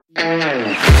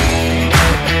Welcome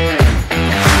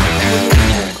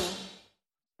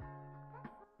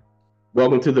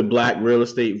to the Black Real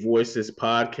Estate Voices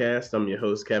podcast. I'm your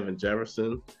host, Kevin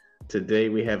Jefferson. Today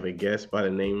we have a guest by the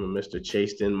name of Mr.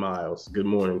 Chasten Miles. Good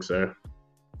morning, sir.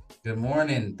 Good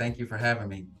morning. Thank you for having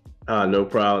me. No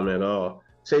problem at all.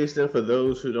 Chasten, for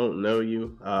those who don't know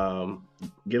you,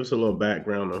 give us a little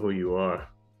background on who you are.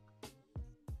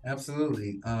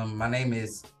 Absolutely. My name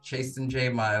is Chasten J.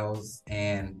 Miles,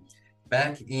 and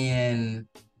back in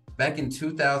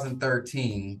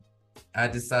 2013, I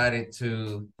decided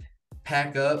to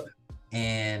pack up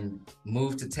and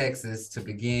move to Texas to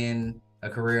begin a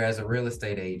career as a real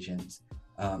estate agent.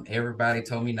 Everybody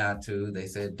told me not to. They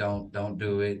said, don't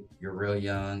do it. You're real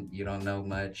young. You don't know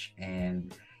much.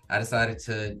 And I decided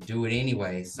to do it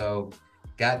anyway. So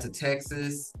got to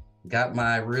Texas, got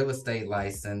my real estate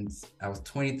license. I was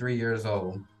 23 years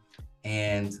old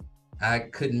and I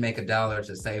couldn't make a dollar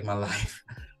to save my life.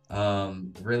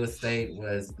 Real estate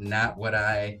was not what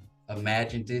I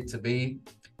imagined it to be.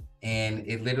 And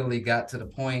it literally got to the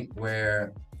point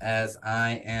where as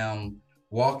I am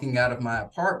walking out of my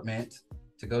apartment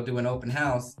to go do an open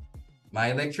house,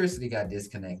 my electricity got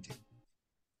disconnected.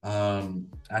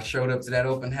 I showed up to that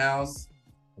open house,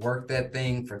 worked that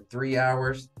thing for 3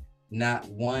 hours. Not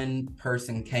one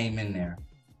person came in there,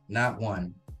 not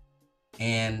one.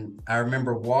 And I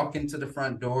remember walking to the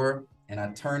front door and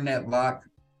I turned that lock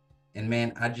and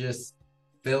man, I just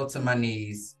fell to my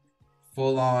knees,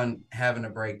 full on having a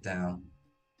breakdown.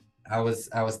 I was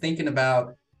thinking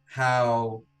about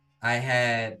how I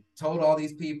had told all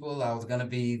these people I was going to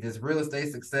be this real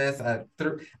estate success.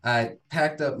 I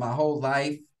packed up my whole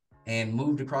life and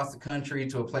moved across the country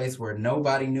to a place where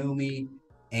nobody knew me.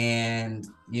 And,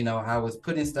 you know, I was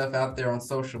putting stuff out there on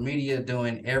social media,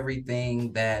 doing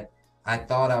everything that I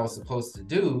thought I was supposed to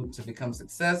do to become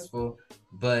successful,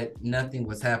 but nothing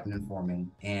was happening for me.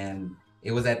 And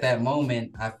it was at that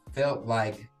moment I felt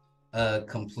like a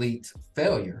complete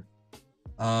failure.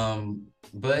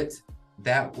 But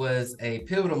that was a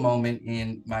pivotal moment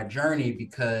in my journey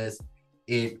because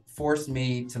it forced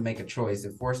me to make a choice.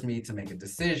 It forced me to make a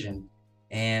decision.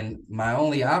 And my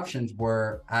only options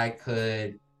were I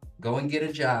could go and get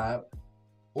a job,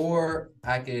 or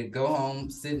I could go home,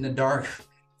 sit in the dark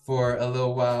for a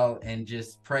little while and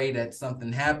just pray that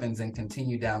something happens and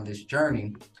continue down this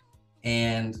journey.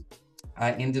 And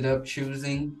I ended up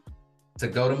choosing to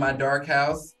go to my dark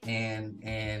house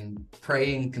and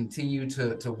pray and continue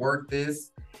to work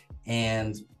this.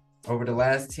 And over the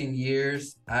last 10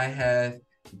 years, I have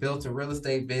built a real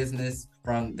estate business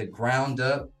from the ground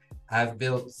up. I've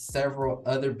built several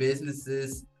other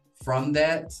businesses from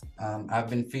that. I've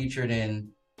been featured in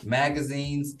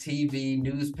magazines, TV,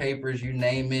 newspapers, you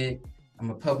name it.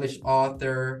 I'm a published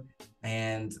author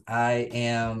and I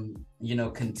am,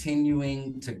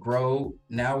 continuing to grow.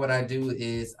 Now what I do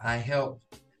is I help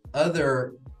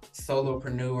other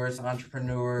solopreneurs,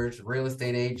 entrepreneurs, real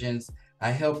estate agents.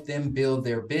 I help them build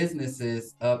their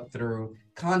businesses up through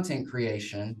content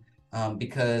creation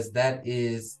because that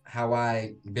is how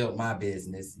I built my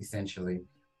business essentially.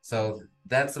 So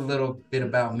that's a little bit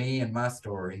about me and my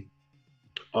story.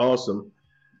 Awesome.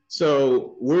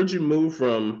 So where'd you move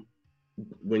from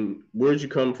where'd you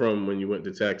come from when you went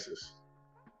to Texas?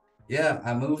 Yeah,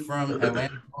 I moved from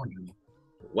Atlanta, Georgia.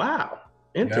 Wow.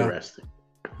 Interesting.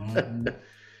 Yeah. Mm-hmm.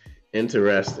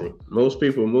 Interesting. Most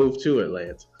people move to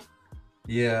Atlanta.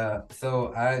 Yeah,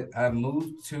 so I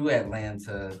moved to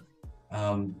Atlanta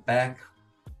back.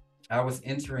 I was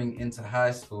entering into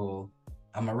high school.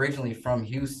 I'm originally from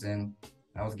Houston.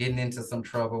 I was getting into some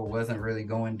trouble, wasn't really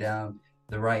going down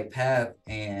the right path,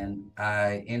 and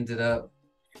I ended up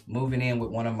moving in with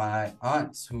one of my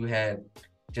aunts who had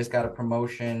just got a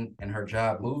promotion and her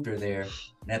job moved her there.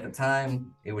 And at the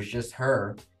time, it was just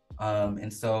her.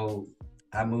 And so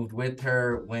I moved with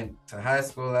her, went to high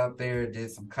school out there, did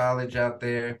some college out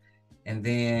there, and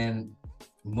then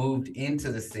moved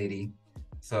into the city.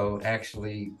 So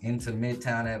actually into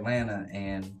Midtown Atlanta.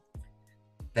 And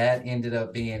that ended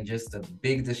up being just a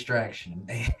big distraction.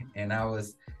 And I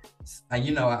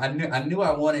knew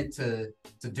I wanted to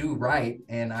do right.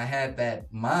 And I had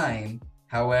that mind.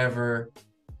 However,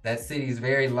 that city is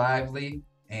very lively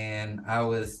and I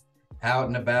was out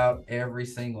and about every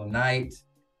single night.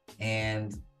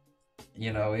 And,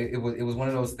 it was one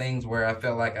of those things where I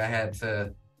felt like I had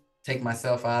to take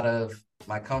myself out of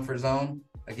my comfort zone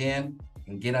again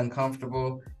and get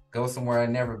uncomfortable, go somewhere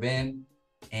I'd never been.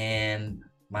 And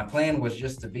my plan was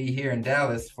just to be here in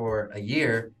Dallas for a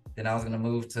year. Then I was going to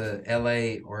move to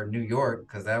LA or New York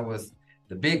because that was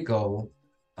the big goal.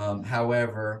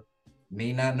 However,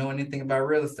 me not knowing anything about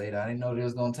real estate, I didn't know it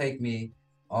was going to take me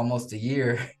almost a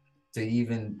year to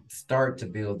even start to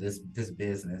build this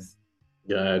business.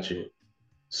 Got you.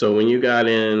 So when you got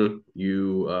in,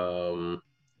 you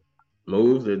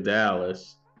moved to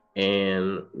Dallas,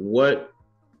 and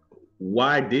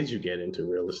why did you get into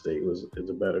real estate? Is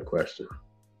a better question.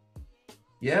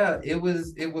 Yeah, it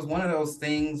was one of those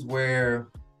things where,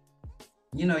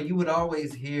 you would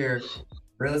always hear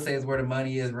real estate is where the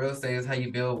money is, real estate is how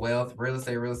you build wealth, real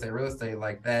estate, real estate, real estate,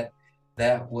 like that.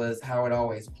 That was how it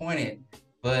always pointed.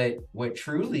 But what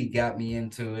truly got me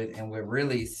into it and what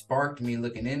really sparked me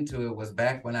looking into it was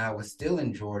back when I was still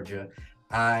in Georgia.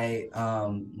 Me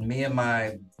and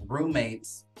my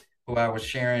roommates, who I was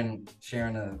sharing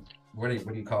a, what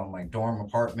do you call them, like dorm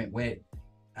apartment with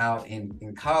out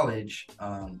in college,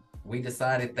 we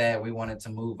decided that we wanted to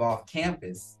move off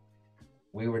campus.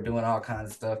 We were doing all kinds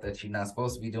of stuff that you're not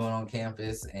supposed to be doing on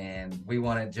campus, and we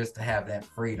wanted just to have that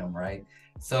freedom, right?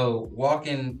 So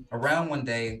walking around one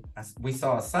day, we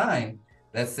saw a sign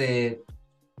that said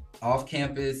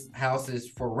off-campus houses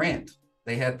for rent.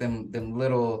 They had them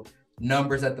little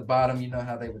numbers at the bottom. You know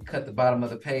how they would cut the bottom of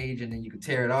the page and then you could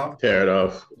tear it off? Tear it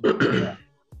off. Yeah.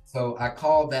 So I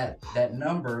called that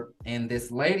number, and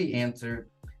this lady answered,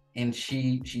 and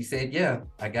she said, yeah,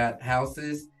 I got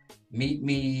houses. Meet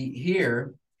me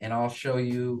here and I'll show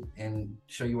you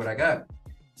what I got.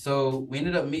 So we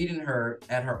ended up meeting her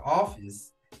at her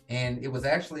office, and it was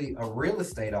actually a real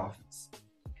estate office.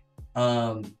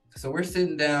 So we're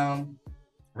sitting down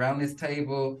around this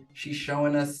table. She's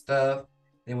showing us stuff.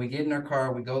 Then we get in our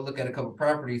car, we go look at a couple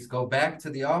properties, go back to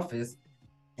the office,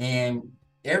 and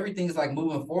everything's like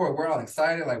moving forward. We're all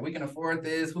excited, like we can afford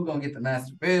this. Who's gonna get the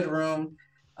master bedroom?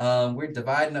 We're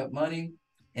dividing up money.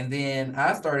 And then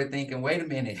I started thinking, wait a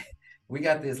minute, we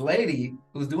got this lady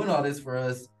who's doing all this for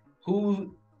us.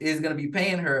 Who is going to be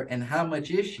paying her, and how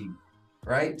much is she?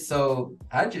 Right? So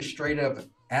I just straight up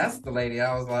asked the lady,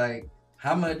 I was like,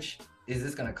 how much is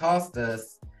this going to cost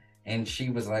us? And she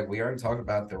was like, we already talked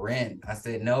about the rent. I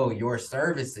said, no, your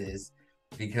services,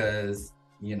 because,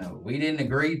 we didn't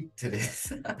agree to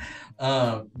this.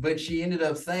 But she ended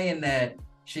up saying that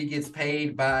she gets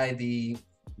paid by the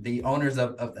owners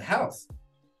of the house.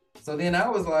 So then I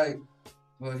was like,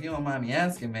 well, if you don't mind me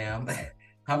asking, ma'am,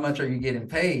 how much are you getting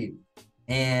paid?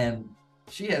 And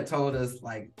she had told us,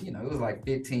 like, it was like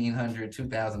 $1,500,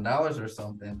 $2,000 or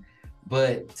something.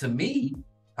 But to me,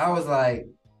 I was like,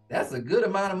 that's a good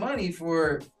amount of money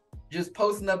for just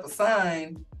posting up a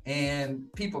sign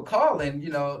and people calling,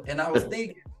 and I was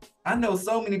thinking, I know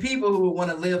so many people who would want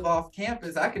to live off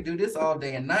campus. I could do this all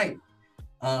day and night.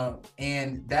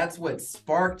 And that's what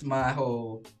sparked my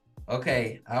whole,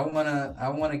 okay, I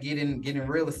wanna get in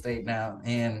real estate now.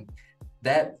 And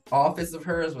that office of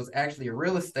hers was actually a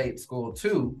real estate school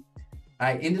too.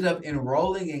 I ended up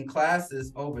enrolling in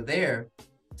classes over there,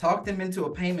 talked them into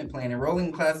a payment plan, enrolling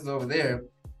in classes over there,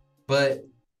 but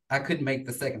I couldn't make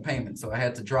the second payment, so I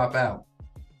had to drop out.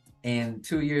 And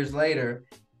 2 years later,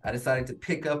 I decided to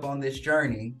pick up on this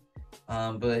journey,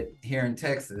 but here in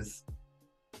Texas.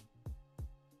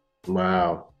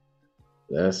 Wow,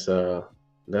 that's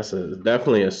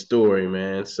definitely a story,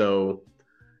 man. So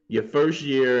your first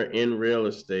year in real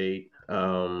estate,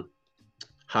 how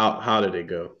did it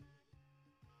go?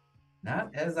 Not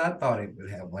as I thought it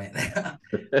would have went.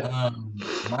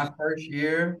 My first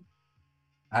year,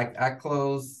 I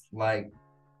closed like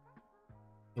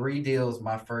 3 deals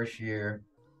my first year.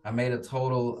 I made a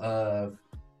total of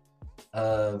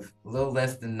a little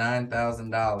less than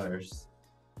 $9,000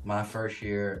 my first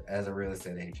year as a real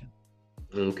estate agent.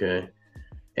 Okay.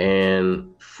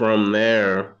 And from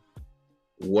there,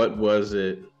 what was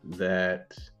it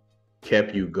that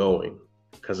kept you going?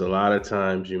 Because a lot of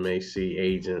times you may see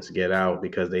agents get out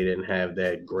because they didn't have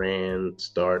that grand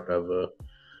start of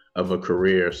a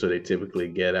career, so they typically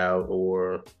get out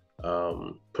or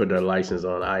put their license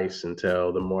on ice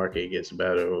until the market gets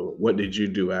better. What did you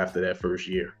do after that first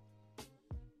year?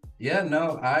 Yeah,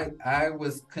 no, I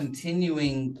was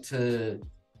continuing to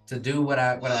do what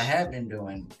I had been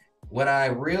doing. What I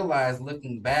realized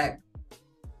looking back,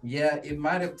 yeah, it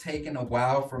might have taken a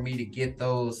while for me to get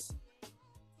those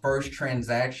first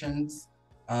transactions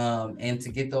and to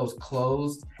get those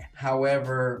closed.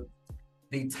 However,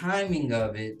 the timing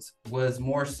of it was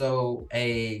more so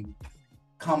a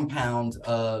compound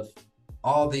of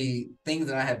all the things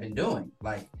that I had been doing.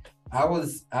 Like I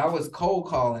was cold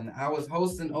calling, I was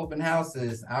hosting open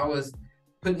houses, I was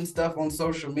putting stuff on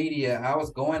social media, I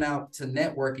was going out to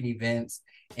networking events.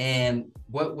 And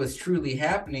what was truly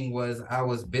happening was I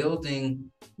was building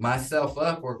myself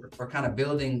up or kind of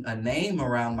building a name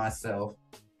around myself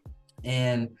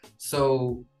And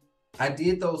so I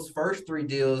did those first 3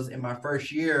 deals in my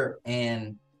first year.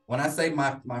 And when I say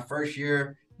my first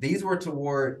year, these were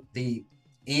toward the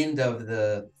end of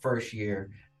the first year,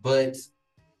 but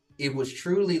it was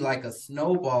truly like a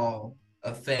snowball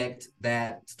effect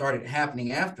that started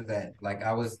happening after that. Like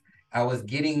I was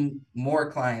getting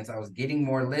more clients, I was getting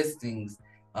more listings,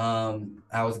 I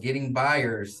was getting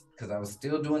buyers because I was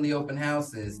still doing the open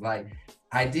houses. Like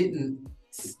I didn't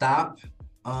stop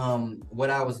what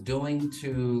I was doing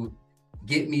to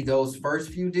get me those first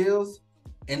few deals.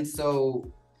 And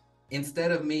so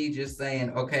instead of me just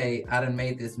saying, okay, I done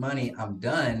made this money, I'm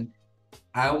done,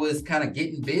 I was kind of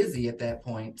getting busy at that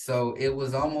point. So it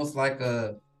was almost like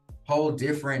a whole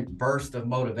different burst of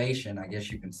motivation, I guess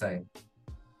you can say.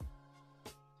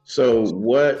 So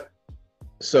what?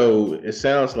 So it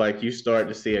sounds like you start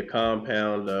to see a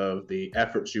compound of the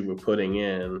efforts you were putting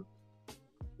in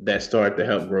that start to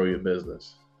help grow your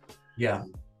business. Yeah.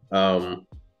 Um,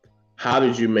 how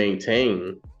did you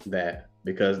maintain that?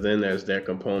 Because then there's that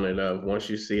component of once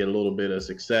you see a little bit of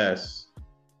success,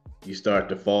 you start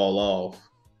to fall off.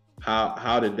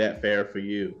 How did that fare for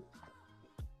you?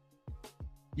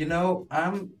 You know,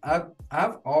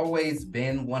 I've always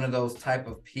been one of those type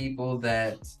of people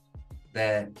that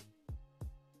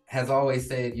has always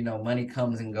said, you know, money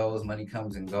comes and goes, money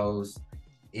comes and goes.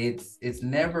 It's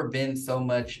never been so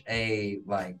much a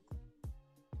like,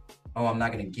 oh, I'm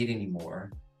not going to get any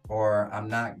more, or I'm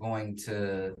not going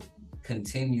to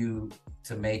continue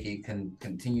to make it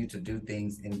continue to do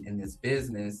things in this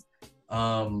business.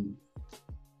 Um,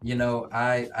 you know,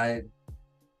 I've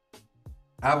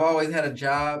always had a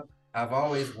job. I've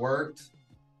always worked,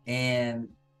 and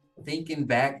thinking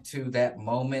back to that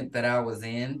moment that I was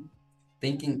in,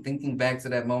 thinking back to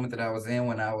that moment that I was in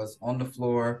when I was on the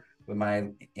floor with my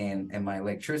and my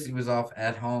electricity was off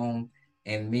at home,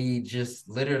 and me just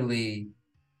literally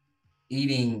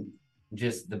eating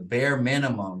just the bare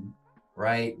minimum,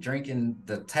 right? Drinking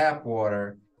the tap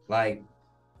water. Like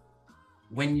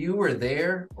when you were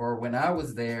there or when I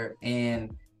was there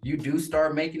and you do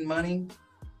start making money,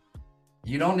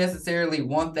 you don't necessarily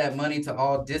want that money to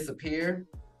all disappear,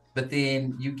 but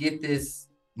then you get this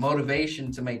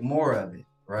motivation to make more of it,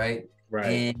 right?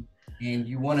 Right. And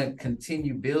you want to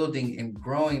continue building and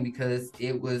growing because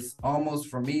it was almost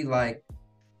for me like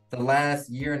the last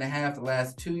year and a half, the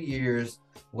last 2 years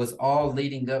was all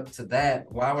leading up to that.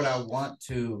 Why would I want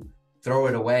to throw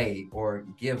it away or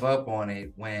give up on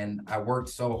it when I worked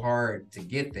so hard to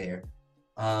get there?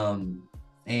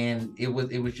 And it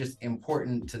was just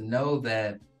important to know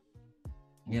that,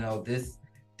 you know, this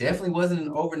definitely wasn't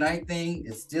an overnight thing.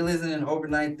 It still isn't an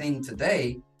overnight thing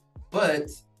today. But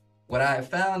what I have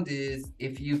found is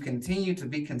if you continue to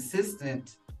be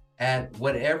consistent at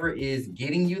whatever is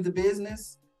getting you the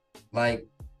business, like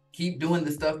keep doing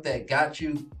the stuff that got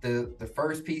you the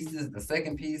first pieces, the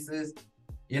second pieces,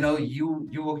 you know,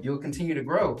 you'll continue to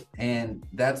grow. And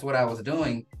that's what I was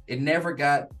doing. It never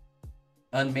got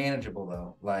unmanageable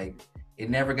though. Like it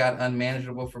never got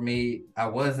unmanageable for me. I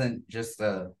wasn't just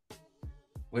a,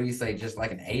 what do you say, just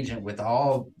like an agent with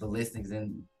all the listings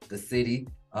in the city.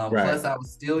 Right. Plus I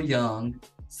was still young.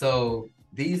 So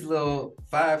these little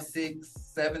 $5, $6,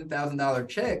 $7,000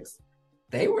 checks,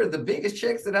 they were the biggest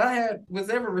checks that I had was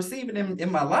ever receiving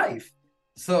in my life.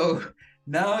 So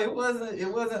no, it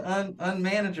wasn't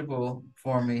unmanageable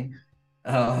for me.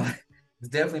 It's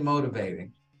definitely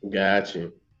motivating. Got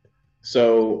you.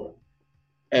 So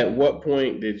at what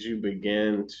point did you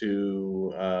begin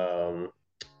to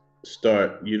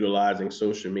start utilizing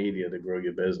social media to grow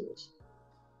your business?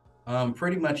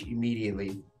 Pretty much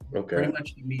immediately. Pretty Okay.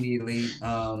 much immediately.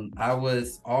 I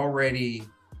was already,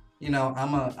 you know,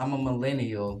 I'm a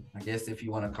millennial, I guess if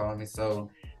you want to call me. So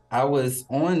I was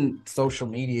on social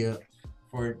media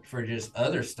for just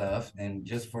other stuff and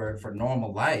just for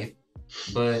normal life.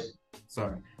 But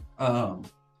sorry. Um,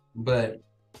 but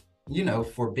you know,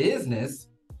 for business,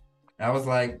 I was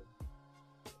like,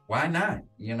 why not?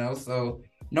 You know, so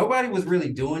nobody was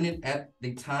really doing it at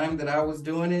the time that I was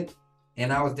doing it.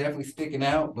 And I was definitely sticking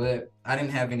out, but I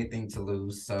didn't have anything to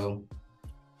lose. So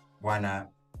why not?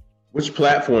 Which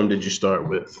platform did you start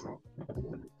with?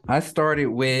 I started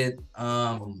with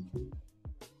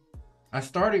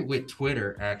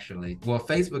Twitter actually. Well,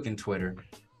 Facebook and Twitter.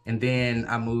 And then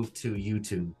I moved to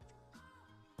YouTube.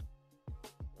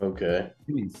 Okay.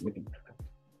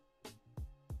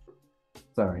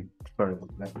 Sorry. Sorry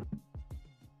about that.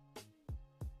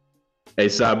 Hey,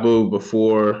 Sabu,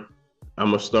 before I'm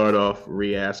going to start off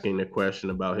re-asking the question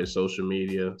about his social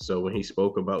media. So when he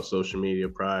spoke about social media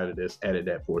prior to this, edit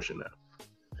that portion out.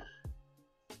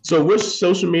 So which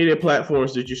social media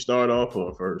platforms did you start off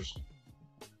on first?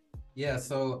 Yeah,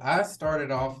 so I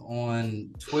started off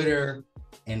on Twitter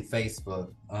and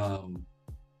Facebook.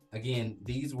 Again,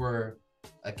 these were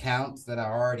accounts that I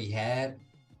already had.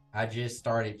 I just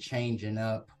started changing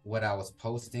up what I was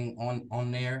posting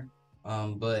on there.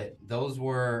 But those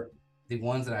were the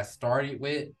ones that I started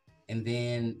with, and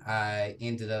then I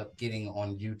ended up getting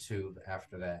on YouTube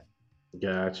after that.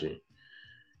 Gotcha.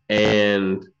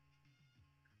 And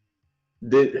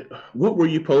what were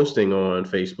you posting on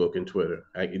Facebook and Twitter?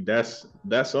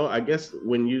 That's all. I guess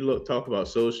when you talk about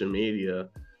social media,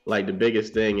 like the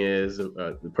biggest thing is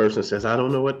the person says, "I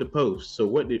don't know what to post." So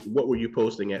what were you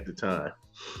posting at the time?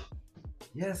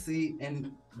 Yeah, see,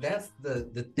 and that's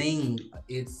the thing.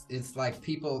 It's like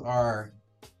people are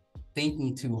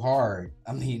thinking too hard.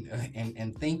 I mean,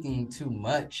 and thinking too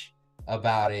much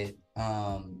about it.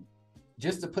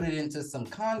 Just to put it into some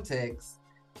context,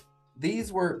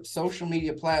 these were social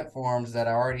media platforms that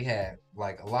I already had.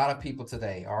 Like a lot of people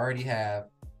today already have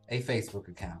a Facebook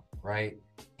account, right?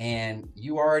 And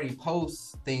you already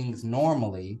post things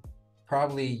normally.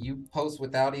 Probably you post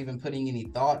without even putting any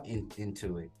thought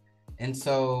into it. And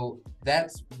so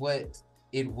that's what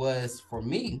it was for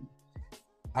me.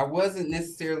 I wasn't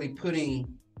necessarily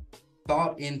putting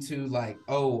thought into like,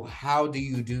 oh, how do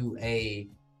you do a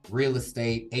real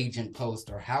estate agent post,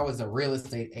 or how is a real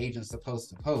estate agent supposed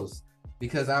to post?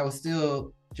 Because I was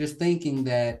still just thinking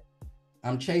that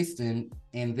I'm Chasten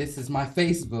and this is my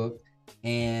Facebook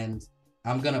and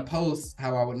I'm gonna post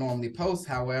how I would normally post.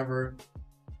 However,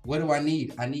 what do I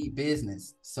need? I need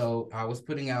business. So I was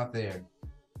putting out there,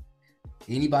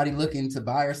 anybody looking to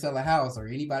buy or sell a house, or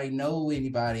anybody know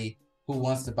anybody who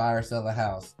wants to buy or sell a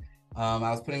house. I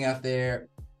was putting out there,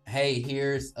 hey,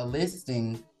 here's a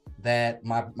listing that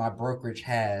my brokerage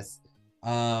has.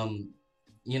 Um,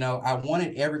 I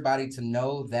wanted everybody to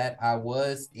know that I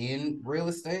was in real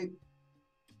estate.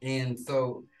 And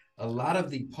so a lot of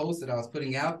the posts that I was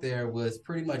putting out there was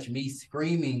pretty much me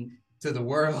screaming to the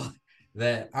world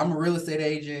that I'm a real estate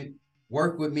agent,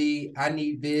 work with me, I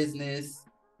need business,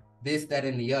 this, that,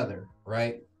 and the other,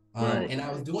 right? Right. And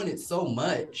I was doing it so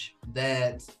much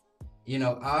that,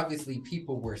 obviously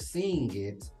people were seeing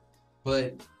it,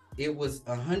 but it was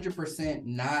 100%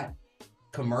 not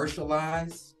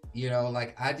commercialized.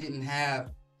 Like I didn't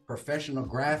have professional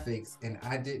graphics and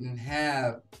I didn't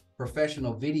have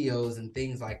professional videos and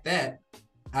things like that.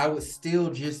 I was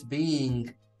still just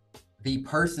being the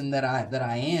person that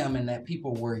I am and that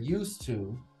people were used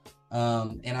to.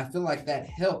 And I feel like that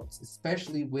helped,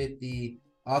 especially with the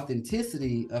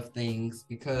authenticity of things,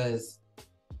 because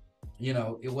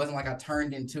it wasn't like I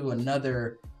turned into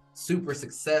another super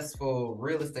successful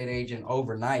real estate agent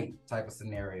overnight type of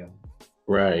scenario.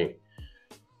 Right.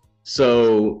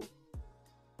 So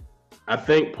I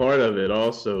think part of it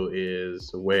also is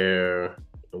where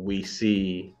we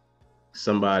see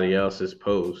somebody else's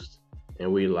post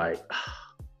and we like,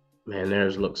 ah, man,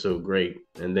 theirs looks so great.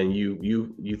 And then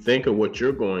you think of what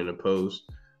you're going to post,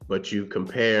 but you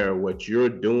compare what you're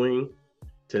doing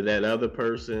to that other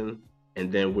person, and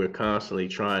then we're constantly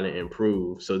trying to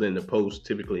improve. So then the post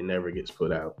typically never gets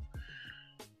put out.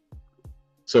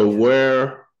 So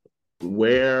Yeah.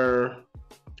 where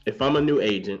if I'm a new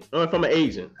agent, or if I'm an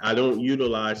agent, I don't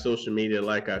utilize social media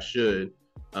like I should.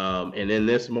 And in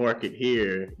this market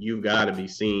here, you've got to be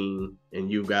seen, and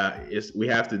we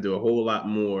have to do a whole lot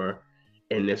more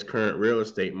in this current real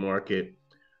estate market.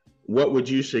 What would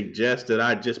you suggest that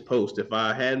I just post if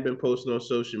I hadn't been posting on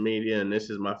social media and this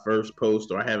is my first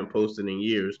post, or I haven't posted in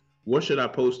years? What should I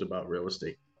post about real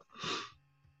estate?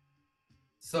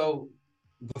 So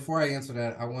before I answer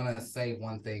that, I want to say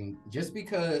one thing. Just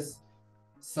because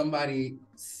somebody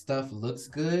stuff looks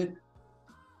good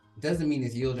doesn't mean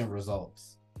it's yielding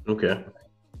results. Okay.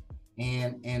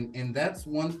 And that's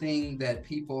one thing that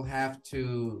people have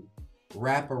to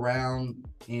wrap around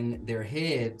in their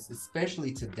heads,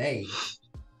 especially today,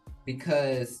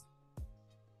 because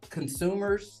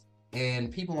consumers and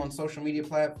people on social media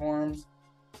platforms,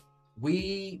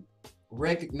 we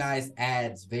recognize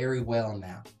ads very well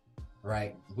now,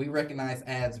 right? We recognize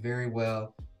ads very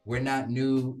well. We're not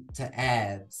new to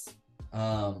ads.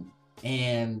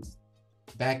 And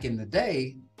back in the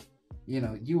day,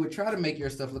 you would try to make your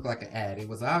stuff look like an ad. It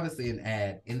was obviously an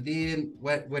ad. And then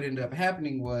what ended up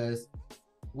happening was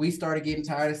we started getting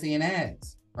tired of seeing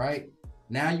ads, right?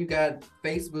 Now you got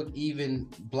Facebook even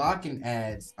blocking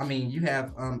ads. I mean, you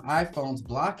have iPhones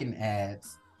blocking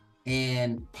ads,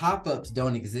 and pop-ups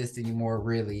don't exist anymore,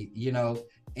 really.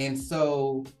 And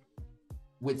so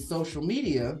with social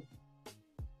media,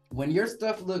 when your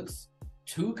stuff looks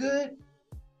too good,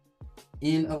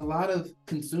 in a lot of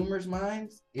consumers'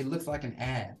 minds, it looks like an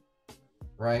ad,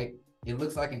 right? it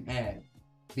looks like an ad.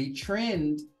 The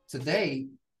trend today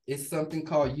is something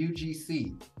called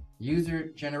UGC, user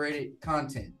generated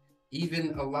content.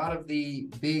 Even a lot of the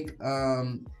big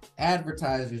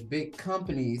advertisers, big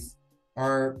companies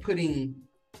are putting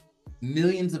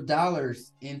millions of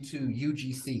dollars into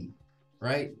UGC,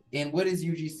 right? And what is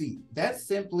UGC? That's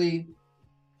simply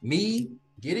me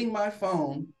getting my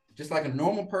phone, just like a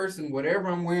normal person, whatever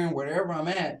I'm wearing, wherever I'm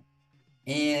at,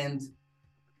 and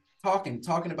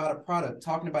talking about a product,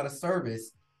 talking about a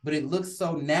service, but it looks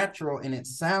so natural and it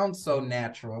sounds so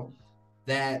natural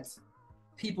that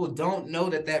people don't know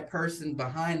that that person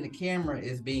behind the camera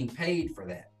is being paid for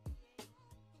that,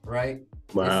 right?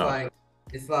 It's Wow. like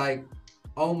it's like,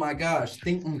 oh my gosh,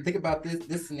 think about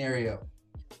this scenario.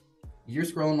 You're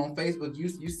scrolling on Facebook, you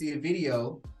see a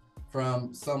video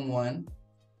from someone,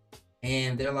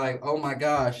 and they're like, oh my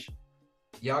gosh,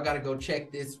 y'all got to go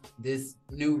check this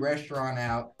new restaurant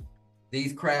out.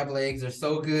 These crab legs are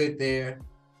so good there.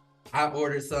 I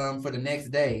ordered some for the next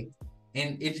day.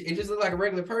 And it just looks like a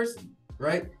regular person,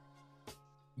 right?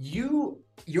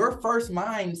 Your first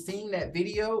mind seeing that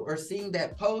video or seeing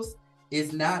that post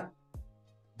is not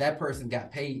that person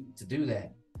got paid to do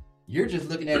that. You're just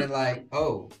looking at it like,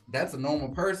 oh, that's a normal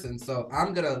person. So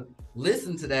I'm gonna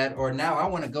listen to that, or now I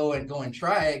want to go and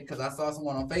try it because I saw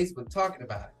someone on Facebook talking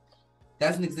about it.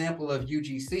 That's an example of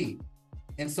UGC.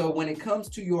 And so when it comes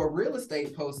to your real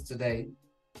estate posts today,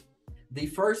 the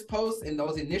first post and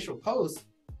those initial posts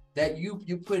that you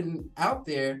putting out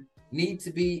there need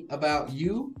to be about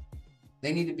you.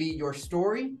 They need to be your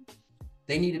story.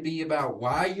 They need to be about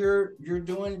why you're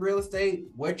doing real estate,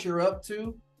 what you're up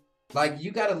to. Like,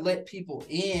 you got to let people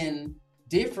in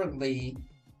differently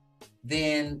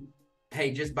than,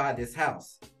 hey, just buy this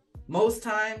house. Most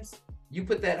times you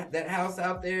put that house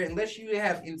out there, unless you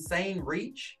have insane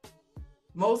reach,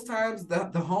 most times the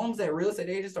homes that real estate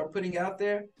agents are putting out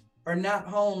there are not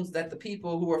homes that the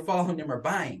people who are following them are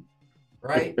buying,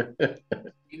 right?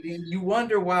 You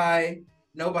wonder why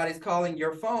nobody's calling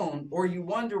your phone, or you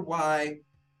wonder why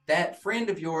that friend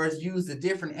of yours used a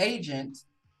different agent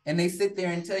and they sit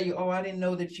there and tell you, oh, I didn't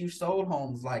know that you sold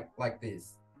homes like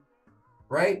this,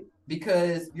 right?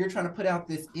 Because you're trying to put out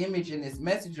this image and this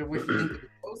message of what you think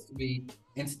it's supposed to be,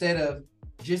 instead of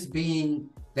just being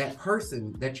that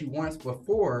person that you once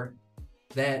before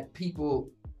that people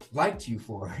liked you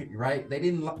for, right? They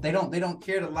don't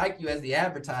care to like you as the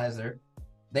advertiser.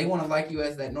 They want to like you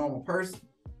as that normal person.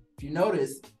 If you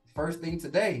notice, first thing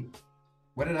today,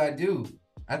 what did I do?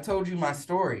 I told you my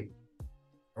story,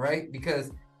 right? Because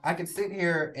I could sit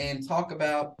here and talk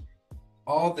about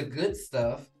all the good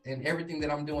stuff and everything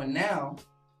that I'm doing now,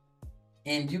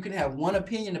 and you can have one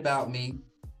opinion about me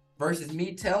versus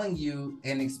me telling you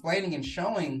and explaining and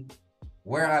showing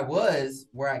where I was,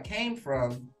 where I came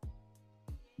from.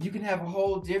 You can have a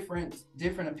whole different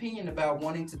opinion about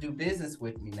wanting to do business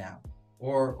with me now,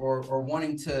 or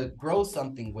wanting to grow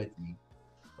something with me,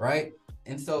 right?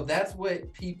 And so that's what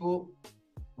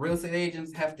real estate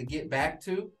agents have to get back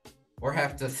to, or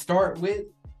have to start with,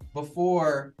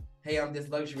 before, hey, I'm this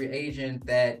luxury agent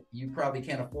that you probably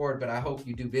can't afford, but I hope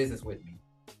you do business with me,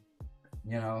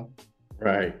 you know?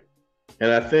 Right.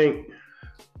 And I think,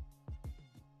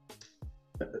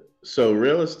 so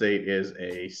real estate is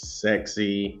a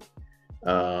sexy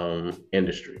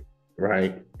industry,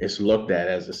 right? It's looked at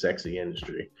as a sexy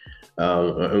industry.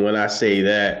 And when I say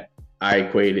that, I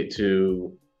equate it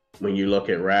to, when you look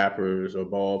at rappers or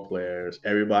ball players,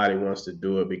 everybody wants to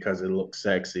do it because it looks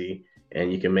sexy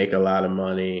and you can make a lot of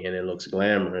money and it looks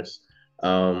glamorous.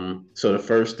 So the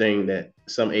first thing that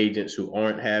some agents who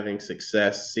aren't having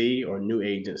success see, or new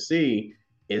agents see,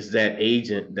 is that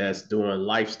agent that's doing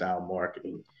lifestyle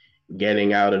marketing,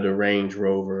 getting out of the Range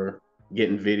Rover,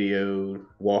 getting videoed,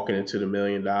 walking into the $1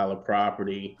 million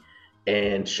property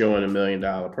and showing $1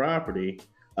 million property.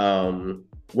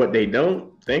 What they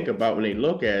don't think about when they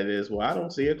look at it is, well, I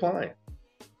don't see a client.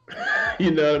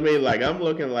 You know what I mean? Like, I'm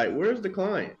looking like, where's the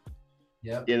client?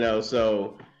 Yep. You know,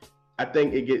 so I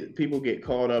think people get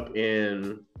caught up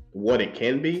in what it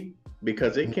can be,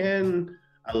 because it can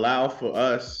allow for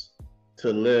us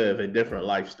to live a different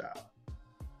lifestyle.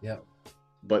 Yep.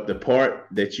 But the part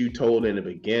that you told in the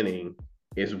beginning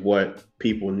is what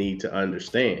people need to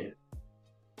understand.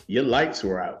 Your lights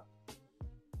were out.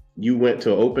 You went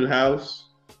to an open house,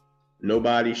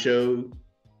 nobody showed,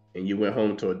 and you went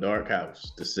home to a dark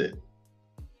house to sit.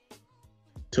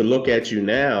 To look at you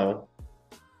now,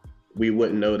 we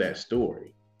wouldn't know that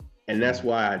story. And that's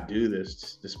why I do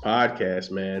this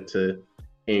podcast, man, to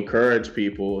encourage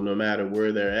people no matter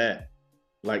where they're at.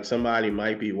 Like, somebody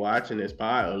might be watching this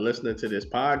pod or listening to this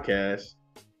podcast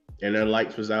and their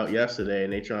lights was out yesterday,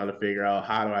 and they trying to figure out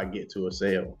how do I get to a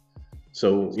sale.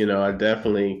 So, you know, I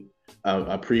definitely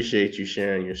appreciate you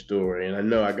sharing your story. And I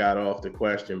know I got off the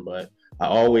question, but I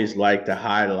always like to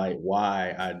highlight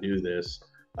why I do this.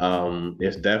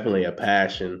 It's definitely a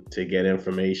passion to get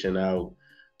information out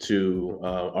to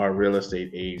our real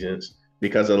estate agents,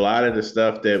 because a lot of the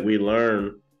stuff that we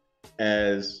learn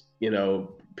as, you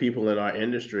know, people in our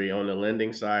industry on the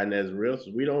lending side and as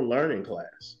realtors, we don't learn in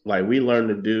class. Like, we learn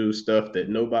to do stuff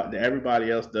that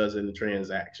everybody else does in the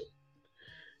transaction,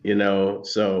 you know.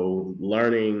 So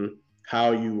learning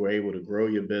how you were able to grow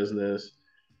your business,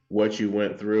 what you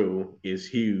went through, is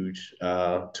huge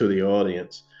to the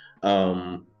audience.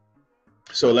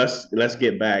 So let's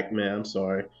get back, man. I'm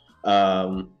sorry.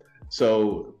 um,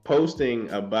 so posting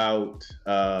about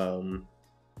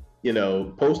you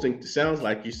know, posting sounds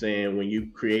like you're saying, when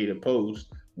you create a post,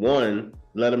 one,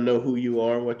 let them know who you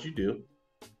are and what you do,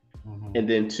 and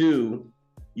then two,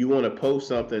 you want to post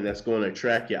something that's going to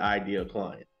attract your ideal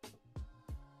client.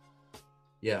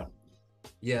 Yeah,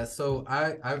 so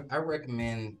I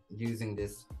recommend using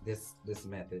this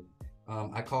method.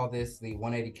 I call this the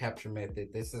 180 capture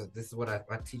method. This is what I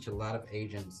teach a lot of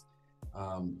agents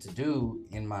to do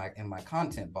in my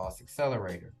Content Boss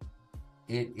Accelerator.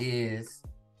 It is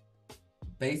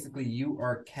basically, you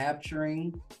are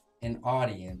capturing an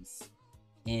audience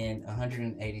in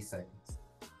 180 seconds.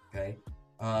 Okay.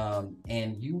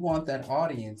 And you want that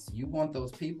audience, you want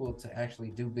those people to actually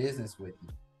do business with you.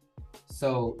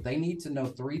 So they need to know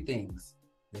three things.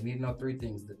 They need to know three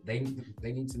things. That they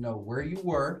need to know where you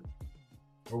were,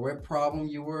 or what problem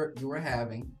you were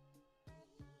having,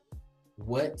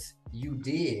 what you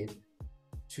did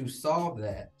to solve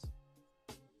that,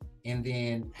 and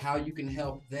then how you can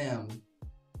help them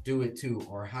do it too,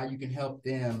 or how you can help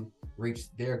them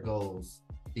reach their goals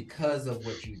because of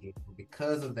what you did,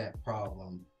 because of that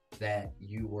problem that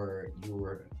you were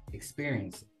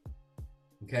experiencing.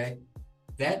 Okay,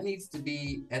 that needs to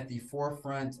be at the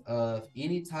forefront of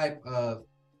any type of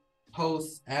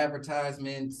posts,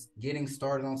 advertisements, getting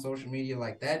started on social media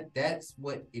like that. That's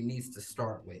what it needs to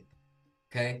start with.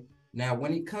 Okay, now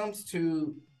when it comes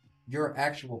to your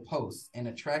actual posts and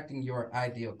attracting your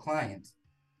ideal clients,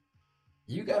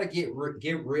 you got to get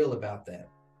real about that,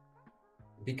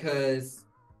 because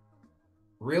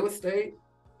real estate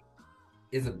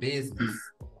is a business,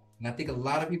 and I think a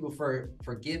lot of people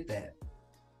forget that,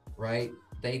 right?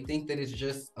 They think that it's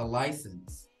just a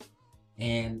license,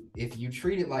 and if you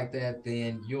treat it like that,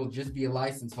 then you'll just be a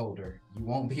license holder. You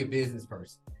won't be a business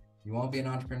person. You won't be an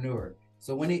entrepreneur.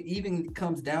 So when it even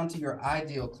comes down to your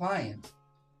ideal client,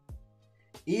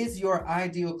 is your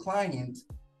ideal client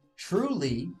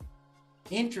truly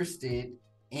interested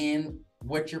in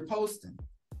what you're posting?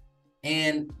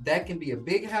 And that can be a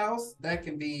big house, that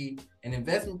can be an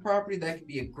investment property, that could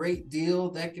be a great deal,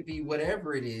 that could be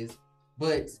whatever it is.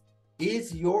 But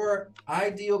is your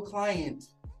ideal client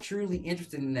truly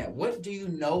interested in that? What do you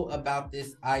know about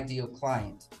this ideal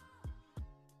client?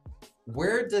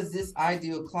 Where does this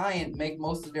ideal client make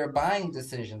most of their buying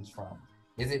decisions from?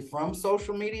 Is it from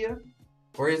social media,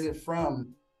 or is it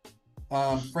from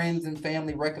friends and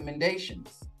family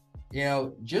recommendations? You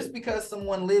know, just because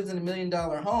someone lives in $1 million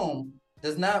home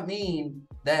does not mean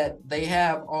that they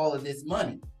have all of this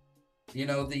money. You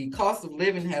know, the cost of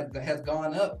living has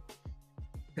gone up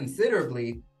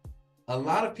considerably. A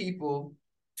lot of people,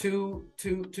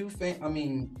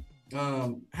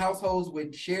 households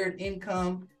with shared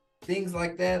income, things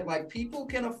like that, like, people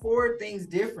can afford things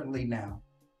differently now.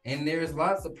 And there's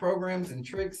lots of programs and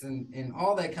tricks and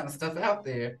all that kind of stuff out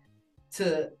there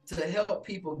to help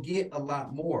people get a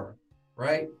lot more,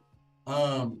 right?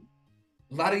 A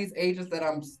lot of these agents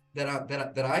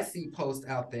that I see post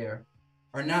out there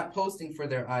are not posting for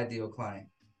their ideal client,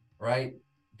 right?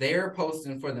 They're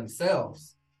posting for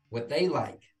themselves, what they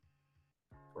like,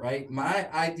 right? My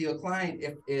ideal client,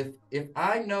 if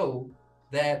I know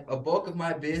that a bulk of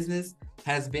my business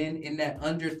has been in that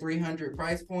under 300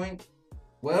 price point,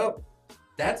 well,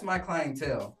 that's my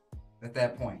clientele at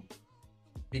that point,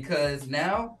 because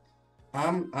now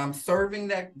I'm serving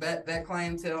that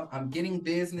clientele. I'm getting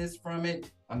business from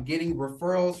it. I'm getting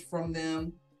referrals from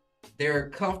them. They're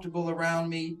comfortable around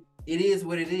me. It is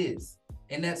what it is.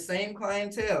 And that same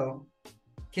clientele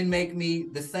can make me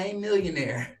the same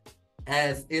millionaire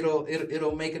as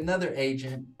it'll make another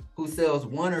agent who sells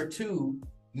 $1 or $2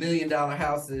 million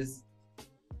houses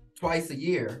twice a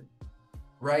year,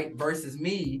 right? Versus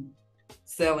me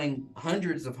selling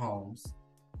hundreds of homes,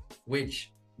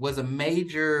 which was a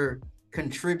major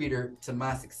contributor to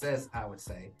my success, I would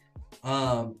say.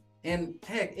 And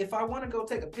heck, if I want to go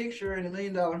take a picture in $1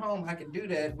 million home, I can do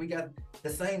that. We got the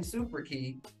same super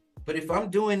key. But if I'm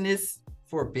doing this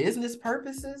for business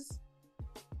purposes,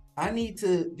 I need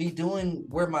to be doing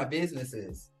where my business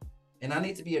is. And I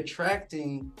need to be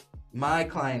attracting my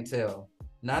clientele,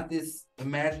 not this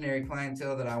imaginary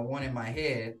clientele that I want in my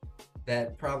head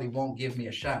that probably won't give me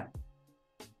a shot.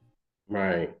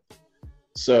 Right.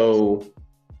 So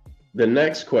the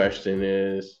next question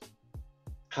is,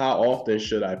 how often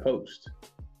should I post?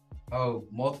 Oh,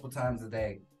 multiple times a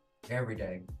day, every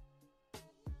day,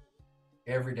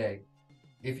 every day.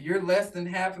 If you're less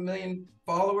than 500,000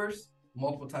 followers,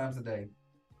 multiple times a day.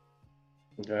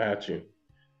 Got you.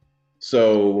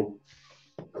 So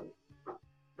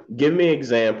give me an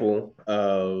example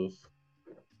of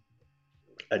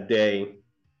a day.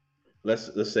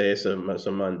 Let's say it's a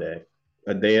Monday,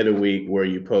 a day of the week where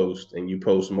you post and you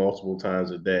post multiple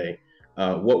times a day.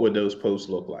 What would those posts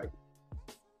look like?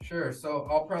 Sure. So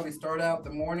I'll probably start out the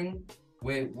morning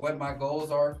with what my goals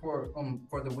are for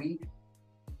the week.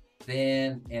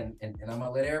 Then and I'm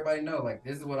gonna let everybody know, like,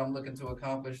 this is what I'm looking to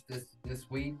accomplish this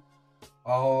week.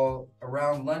 All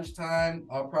around lunchtime,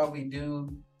 I'll probably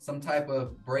do some type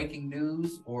of breaking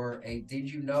news or a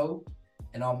did you know,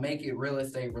 and I'll make it real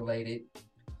estate related.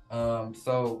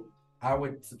 So I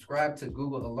would subscribe to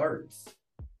Google Alerts,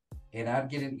 and I'd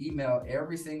get an email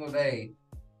every single day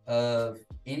of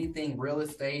anything real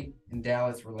estate in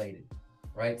Dallas related,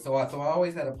 right? So I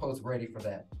always had a post ready for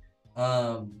that.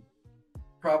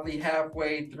 Probably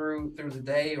halfway through the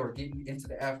day or getting into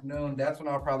the afternoon, that's when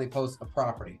I'll probably post a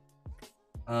property.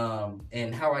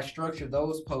 And how I structure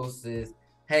those posts is,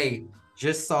 hey,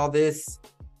 just saw this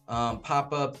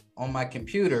pop up on my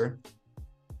computer.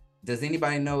 Does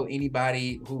anybody know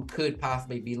anybody who could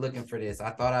possibly be looking for this?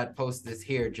 I thought I'd post this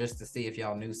here just to see if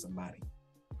y'all knew somebody.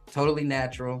 Totally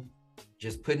natural.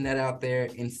 Just putting that out there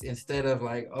instead of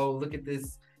like, oh, look at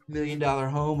this $1 million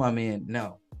home I'm in.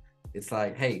 No, it's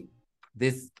like, hey,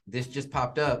 this just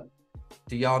popped up.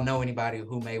 Do y'all know anybody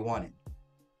who may want it?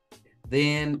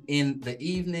 Then in the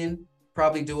evening,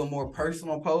 probably do a more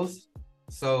personal post.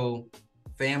 So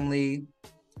family,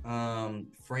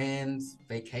 friends,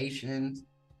 vacations,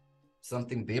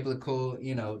 something biblical,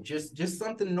 just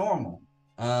something normal.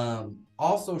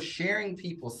 Also sharing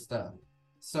people's stuff.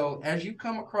 So as you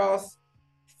come across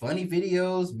funny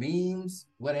videos, memes,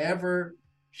 whatever,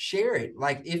 share it.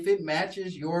 Like, if it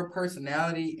matches your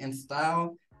personality and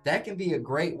style, that can be a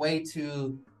great way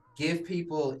to give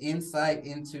people insight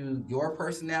into your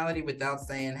personality without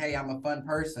saying, hey, I'm a fun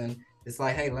person. It's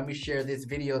like, hey, let me share this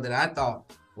video that I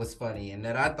thought was funny and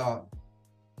that I thought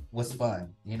was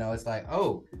fun. It's like,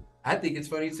 oh, I think it's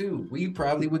funny too. We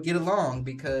probably would get along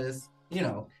because,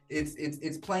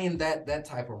 it's playing that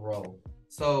type of role.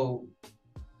 So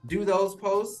do those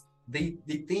posts. The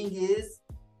thing is,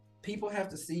 people have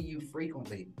to see you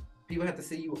frequently. People have to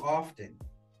see you often.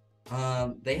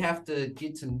 They have to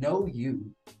get to know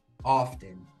you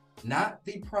often, not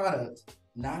the product,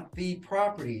 not the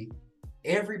property.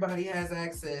 Everybody has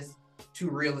access to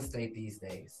real estate these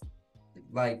days.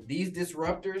 Like, these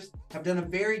disruptors have done a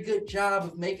very good job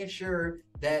of making sure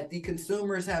that the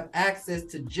consumers have access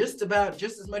to just about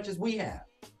just as much as we have,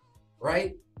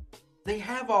 right? They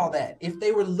have all that. If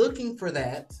they were looking for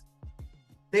that,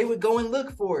 they would go and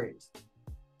look for it.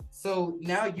 So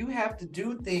now you have to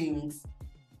do things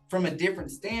from a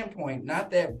different standpoint,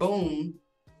 not that, boom,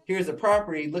 here's a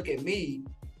property, look at me,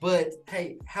 but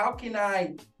hey, how can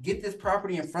I get this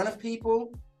property in front of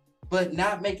people but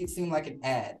not make it seem like an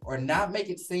ad, or not make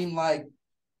it seem like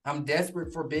I'm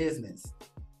desperate for business?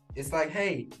 It's like,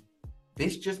 hey,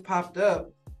 this just popped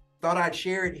up, thought I'd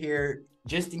share it here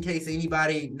just in case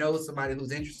anybody knows somebody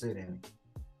who's interested in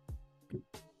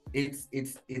it.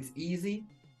 It's easy,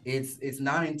 it's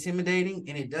not intimidating,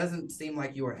 and it doesn't seem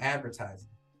like you are advertising.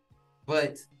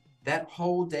 But that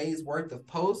whole day's worth of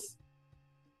posts,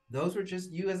 those were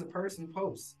just you as a person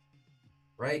posts,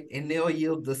 right? And they'll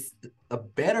yield a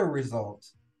better result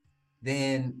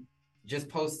than just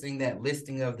posting that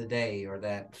listing of the day or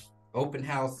that open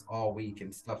house all week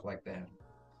and stuff like that.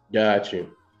 Got you.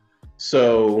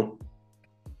 So,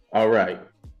 all right.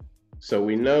 So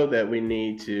we know that we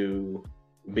need to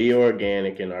be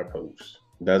organic in our posts.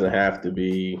 It doesn't have to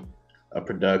be a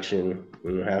production.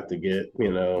 You don't have to get,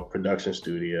 production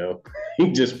studio.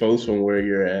 You just post from where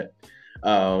you're at.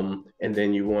 And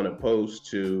then you want to post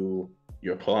to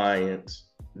your clients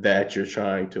that you're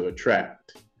trying to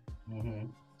attract. Mm-hmm.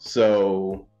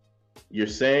 So you're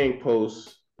saying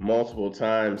post multiple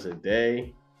times a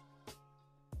day.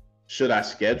 Should I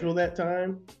schedule that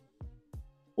time?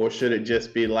 Or should it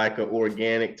just be like an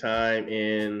organic time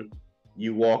in,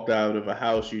 you walked out of a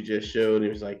house you just showed and it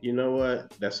was like, you know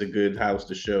what? That's a good house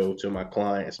to show to my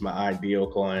client. It's my ideal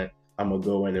client. I'm gonna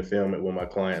go in and film it when my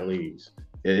client leaves.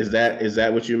 Is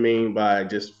that what you mean by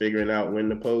just figuring out when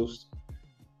to post?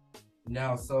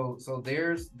 No, so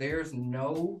there's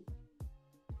none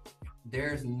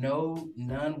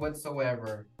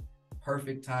whatsoever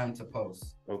perfect time to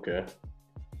post. Okay.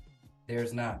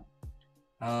 There's not.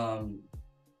 And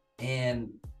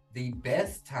the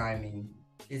best timing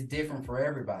is different for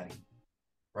everybody,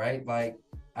 right? Like,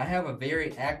 I have a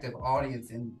very active audience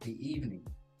in the evening.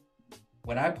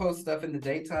 When I post stuff in the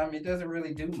daytime, it doesn't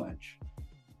really do much,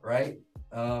 right?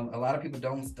 A lot of people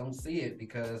don't see it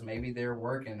because maybe they're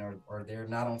working or they're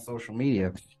not on social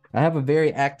media. I have a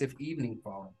very active evening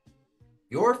following.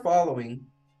 Your following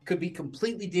could be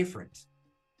completely different.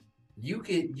 You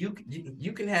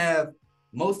can have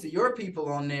most of your people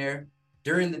on there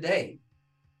during the day,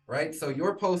 right? So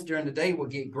your post during the day will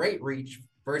get great reach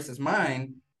versus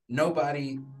mine,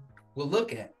 nobody will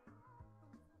look at.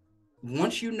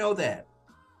 Once you know that,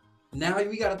 now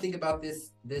we got to think about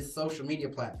this social media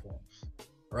platform,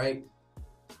 right?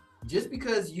 Just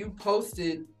because you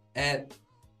posted at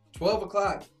 12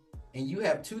 o'clock and you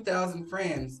have 2,000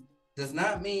 friends does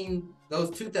not mean those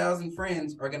 2,000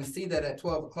 friends are going to see that at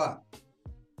 12 o'clock.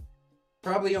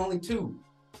 Probably only 10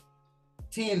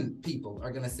 people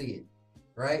are going to see it,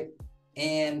 right?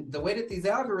 And the way that these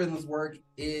algorithms work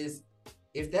is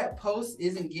if that post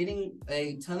isn't getting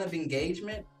a ton of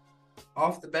engagement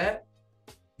off the bat,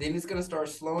 then it's going to start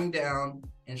slowing down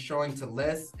and showing to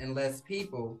less and less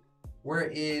people,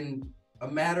 where in a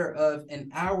matter of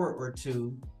an hour or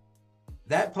two,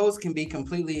 that post can be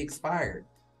completely expired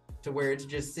to where it's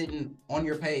just sitting on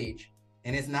your page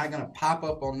and it's not going to pop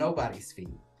up on nobody's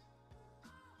feed,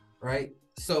 right?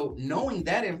 So knowing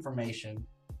that information,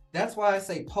 that's why I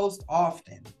say post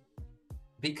often,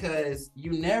 because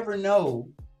you never know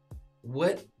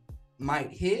what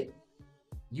might hit.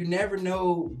 You never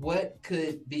know what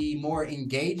could be more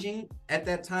engaging at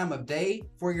that time of day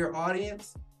for your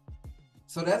audience.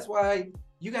 So that's why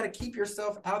you got to keep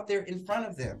yourself out there in front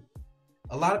of them.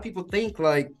 A lot of people think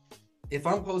like, if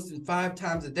I'm posting 5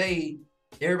 times a day,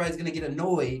 everybody's going to get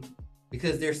annoyed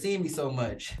because they're seeing me so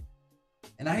much.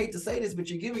 And I hate to say this, but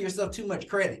you're giving yourself too much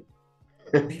credit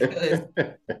because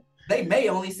they may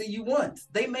only see you once.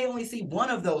 They may only see one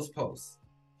of those posts,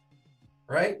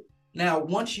 right? Now,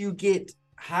 once you get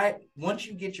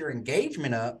your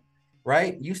engagement up,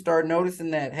 right, you start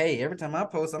noticing that, hey, every time I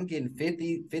post, I'm getting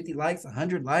 50 likes,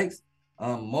 100 likes,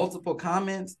 multiple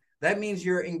comments. That means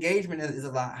your engagement is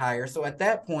a lot higher. So at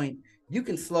that point, you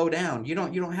can slow down. You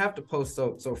don't have to post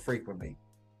so frequently.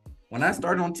 When I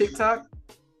started on TikTok,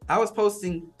 I was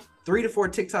posting 3 to 4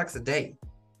 TikToks a day,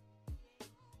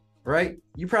 right?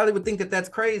 You probably would think that that's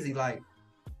crazy, like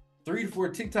 3 to 4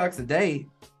 TikToks a day.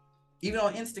 Even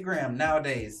on Instagram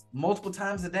nowadays, multiple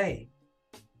times a day.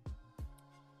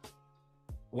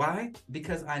 Why?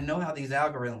 Because I know how these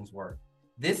algorithms work.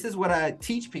 This is what I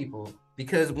teach people,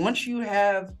 because once you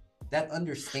have that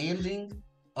understanding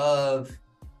of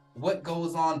what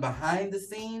goes on behind the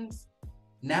scenes,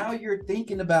 now you're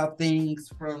thinking about things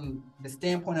from the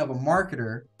standpoint of a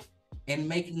marketer and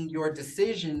making your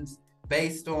decisions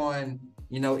based on,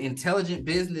 intelligent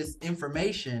business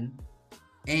information,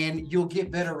 and you'll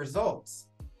get better results,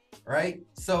 right?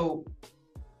 So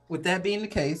with that being the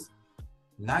case,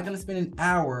 I'm not going to spend an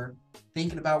hour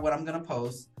thinking about what I'm going to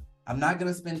post. I'm not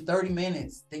going to spend 30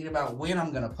 minutes thinking about when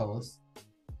I'm going to post.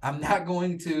 I'm not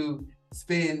going to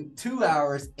spend 2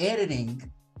 hours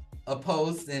editing a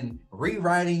post and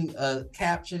rewriting a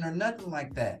caption or nothing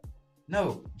like that.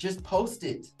 No, just post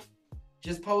it.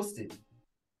 Just post it.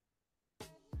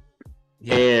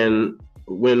 Yeah. And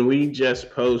when we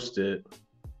just post it,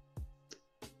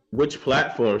 which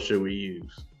platform should we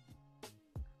use?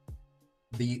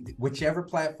 Whichever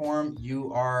platform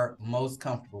you are most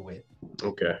comfortable with.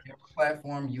 Okay. Whichever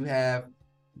platform you have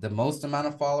the most amount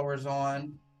of followers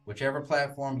on, whichever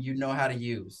platform you know how to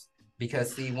use.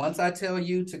 Because see, once I tell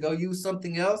you to go use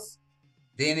something else,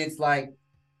 then it's like,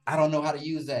 I don't know how to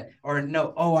use that. Or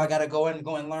no, I got to go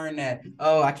and learn that.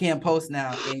 Oh, I can't post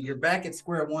now. And you're back at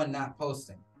square one, not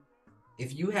posting.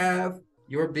 If you have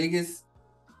your biggest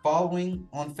following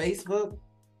on Facebook,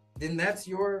 then that's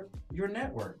your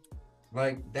network.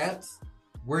 Like, that's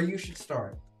where you should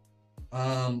start.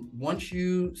 Once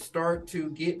you start to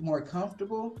get more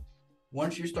comfortable,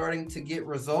 once you're starting to get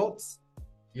results,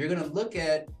 you're going to look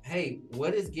at, hey,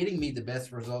 what is getting me the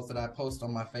best results that I post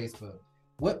on my Facebook?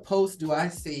 What posts do I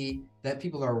see that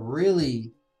people are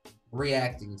really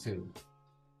reacting to?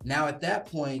 Now, at that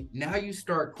point, now you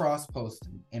start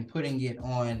cross-posting and putting it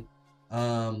on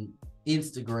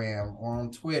Instagram or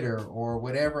on Twitter or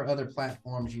whatever other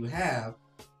platforms you have,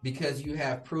 because you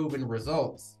have proven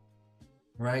results,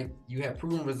 right? You have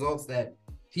proven results that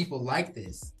people like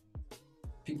this.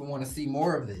 People want to see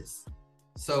more of this.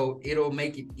 So it'll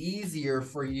make it easier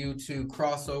for you to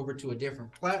cross over to a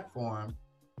different platform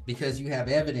because you have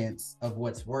evidence of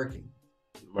what's working.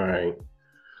 Right.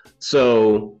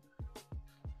 So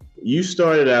you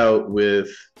started out with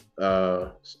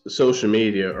social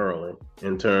media early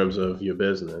in terms of your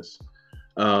business.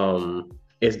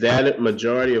 Is that a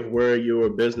majority of where your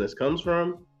business comes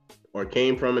from or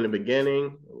came from in the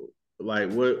beginning?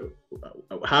 Like what,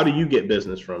 how do you get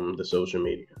business from the social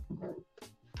media?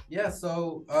 Yeah,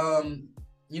 so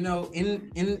in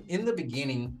the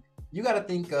beginning, you got to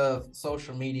think of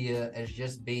social media as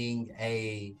just being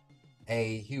a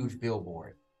huge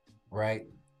billboard, right?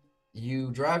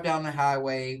 You drive down the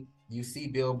highway, you see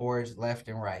billboards left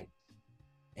and right.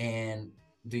 And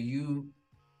do you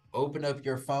open up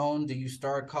your phone? Do you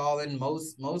start calling?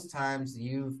 Most times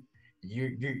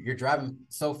you're driving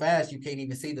so fast you can't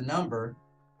even see the number.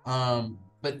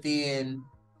 But then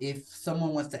if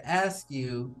someone wants to ask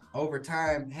you over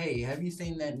time, hey, have you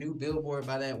seen that new billboard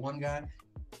by that one guy?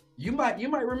 You might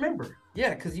remember.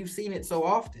 Yeah, because you've seen it so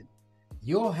often.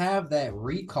 You'll have that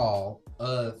recall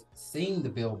of seeing the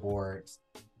billboards.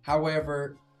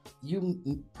 However,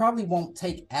 you probably won't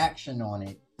take action on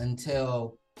it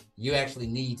until you actually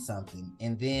need something.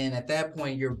 And then at that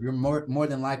point, you're more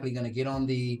than likely going to get on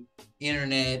the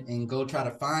internet and go try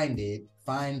to find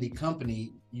the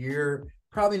company. You're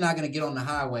probably not going to get on the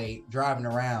highway driving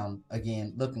around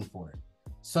again looking for it.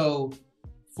 So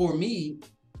for me,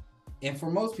 and for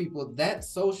most people,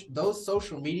 those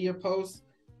social media posts,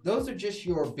 those are just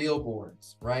your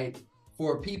billboards, right?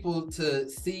 For people to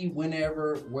see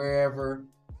whenever, wherever.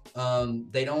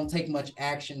 They don't take much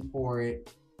action for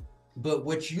it. But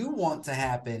what you want to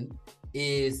happen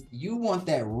is you want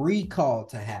that recall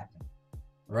to happen,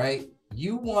 right?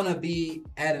 You want to be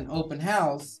at an open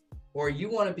house, or you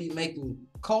want to be making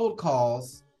cold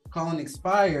calls, calling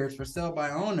expires for sell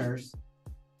by owners.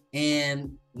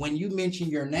 And when you mention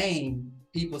your name,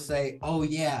 people say, oh,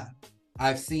 yeah,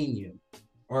 I've seen you.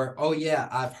 Or, oh, yeah,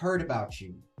 I've heard about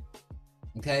you.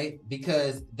 Okay.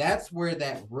 Because that's where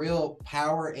that real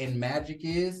power and magic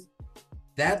is.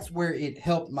 That's where it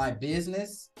helped my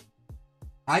business.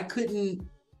 I couldn't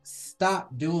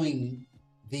stop doing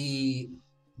the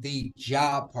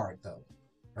job part though,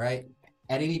 right?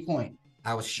 At any point,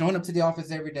 I was showing up to the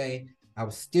office every day. I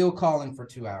was still calling for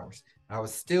 2 hours. I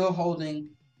was still holding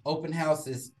open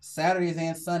houses Saturdays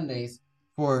and Sundays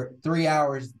for 3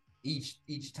 hours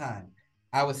each time.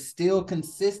 I was still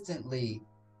consistently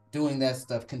doing that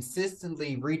stuff,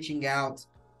 consistently reaching out,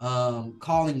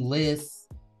 calling lists,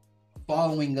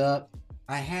 following up.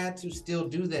 I had to still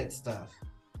do that stuff.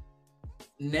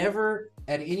 Never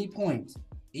at any point,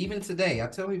 even today, I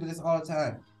tell people this all the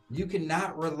time, you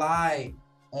cannot rely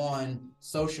on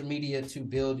social media to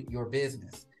build your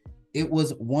business. It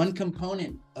was one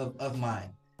component of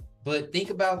mine. But think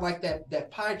about like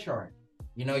that pie chart.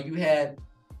 You had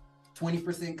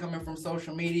 20% coming from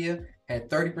social media, had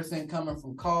 30% coming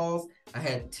from calls. I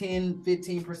had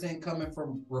 10-15% coming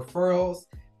from referrals.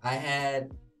 I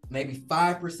had maybe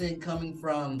 5% coming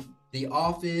from the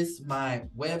office, my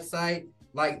website.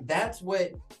 Like that's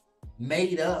what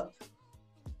made up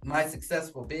my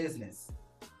successful business,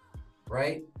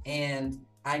 right? And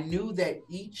I knew that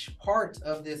each part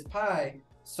of this pie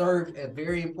served a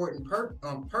very important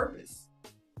purpose,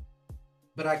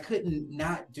 but I couldn't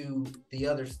not do the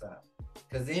other stuff,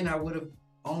 because then I would have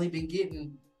only been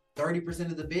getting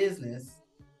 30% of the business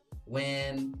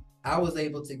when I was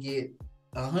able to get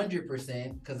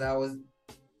 100% because I was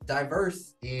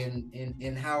diverse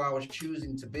in how I was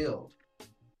choosing to build.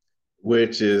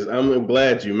 Which is, I'm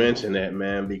glad you mentioned that,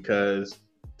 man, because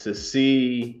to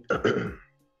see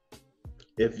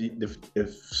if you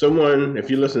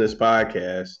listen to this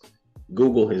podcast,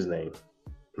 Google his name,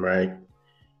 right?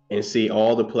 And see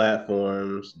all the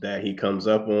platforms that he comes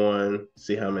up on,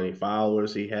 see how many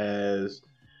followers he has,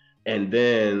 and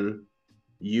then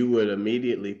you would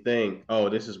immediately think, oh,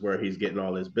 this is where he's getting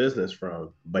all his business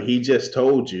from. But he just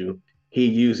told you he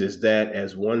uses that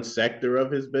as one sector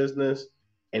of his business,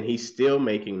 and he's still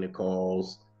making the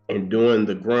calls and doing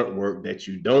the grunt work that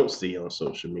you don't see on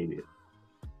social media.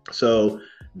 So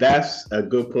that's a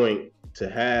good point to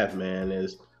have, man.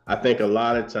 Is I think a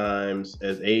lot of times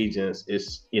as agents,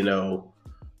 it's,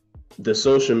 the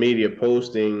social media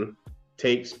posting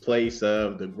takes place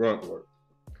of the grunt work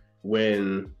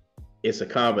when it's a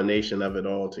combination of it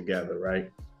all together, right?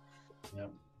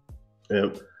 Yep.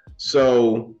 Yep.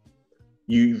 So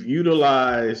you've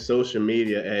utilized social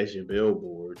media as your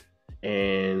billboard,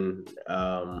 and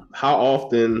how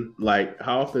often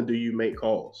do you make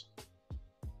calls?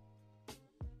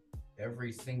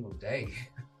 Every single day.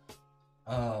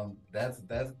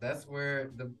 That's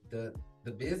where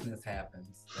the business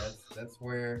happens. That's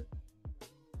where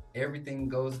everything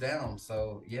goes down.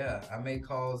 So yeah, I make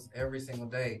calls every single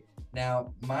day.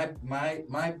 Now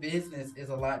my business is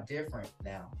a lot different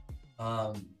now.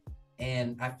 Um,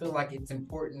 and I feel like it's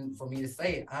important for me to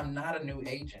say it. I'm not a new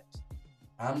agent.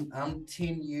 I'm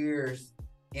 10 years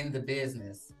in the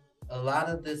business. A lot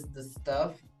of the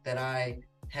stuff that I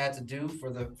had to do for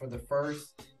the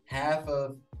first half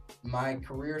of my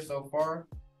career so far,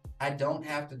 I don't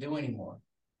have to do anymore.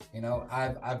 You know,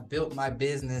 I've built my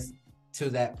business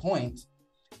to that point.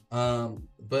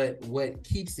 But what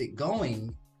keeps it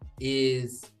going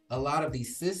is a lot of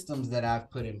these systems that I've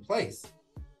put in place.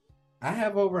 I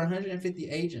have over 150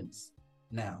 agents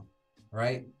now,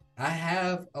 right? I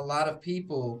have a lot of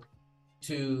people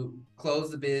to close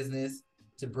the business,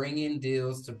 to bring in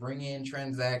deals, to bring in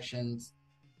transactions.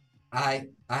 I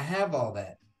have all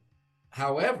that.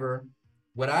 However,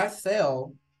 what I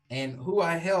sell and who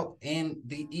I help and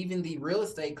the even the real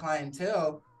estate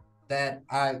clientele that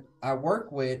I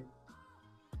work with,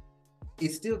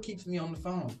 it still keeps me on the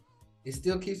phone. It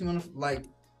still keeps me on the like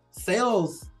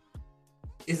sales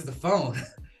is the phone.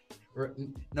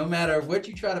 No matter what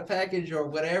you try to package or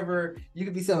whatever, you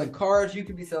could be selling cars, you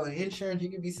could be selling insurance, you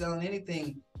could be selling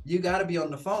anything. You got to be on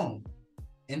the phone.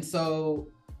 And so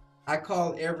I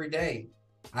call every day.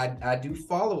 I do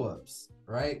follow-ups,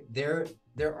 right? There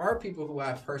are people who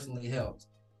I've personally helped.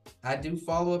 I do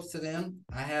follow-ups to them.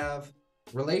 I have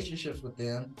relationships with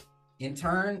them. In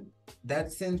turn,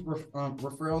 that sends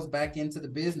referrals back into the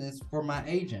business for my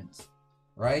agents,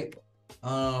 right?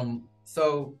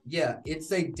 So yeah,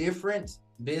 it's a different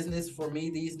business for me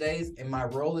these days, and my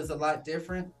role is a lot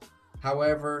different.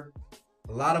 However,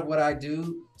 a lot of what I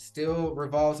do still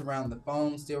revolves around the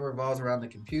phone, still revolves around the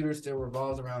computer, still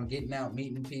revolves around getting out,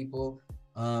 meeting people,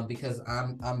 because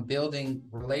I'm building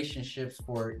relationships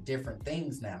for different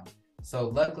things now. So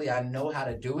luckily, I know how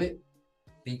to do it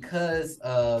because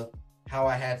of how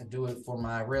I had to do it for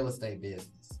my real estate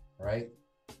business, right?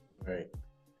 Right.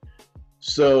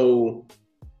 So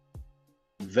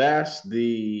that's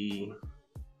the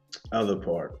other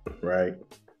part, right?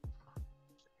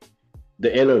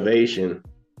 The innovation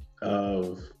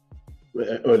of,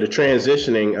 or the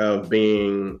transitioning of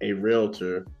being a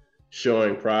realtor,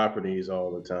 showing properties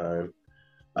all the time.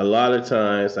 A lot of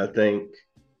times, I think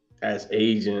as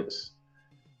agents,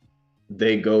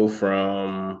 they go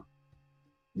from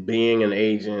being an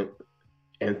agent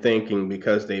and thinking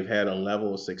because they've had a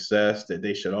level of success that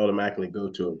they should automatically go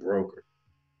to a broker,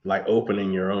 like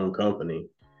opening your own company.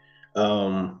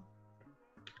 Um,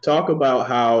 Talk about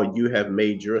how you have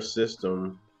made your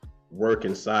system work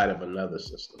inside of another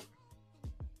system.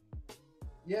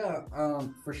 Yeah,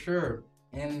 for sure.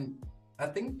 And I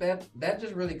think that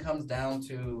just really comes down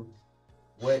to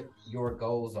what your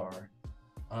goals are.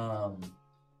 Um,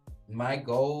 my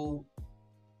goal,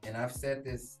 and I've said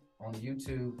this on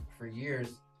YouTube for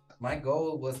years, my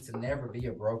goal was to never be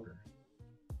a broker.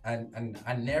 I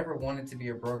never wanted to be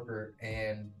a broker,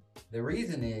 and the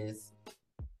reason is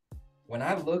when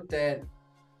I looked at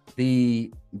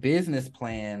the business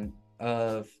plan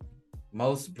of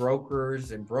most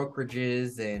brokers and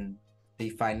brokerages and the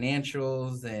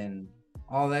financials and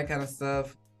all that kind of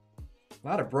stuff, a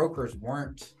lot of brokers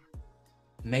weren't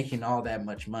making all that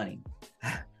much money,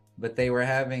 but they were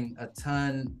having a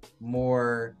ton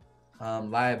more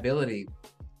liability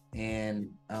and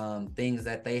things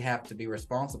that they have to be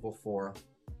responsible for.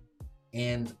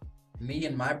 And me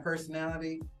and my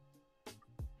personality,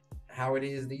 how it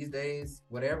is these days,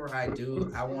 whatever I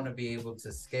do, I want to be able to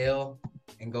scale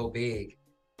and go big.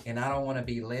 And I don't want to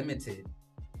be limited.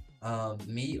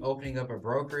 Me opening up a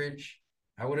brokerage,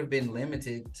 I would have been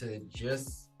limited to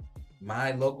just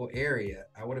my local area.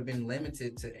 I would have been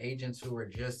limited to agents who were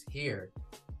just here.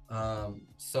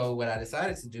 So what I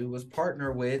decided to do was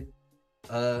partner with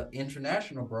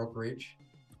international brokerage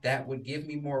that would give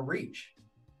me more reach.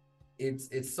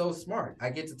 It's so smart. I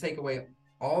get to take away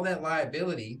all that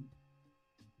liability.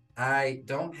 I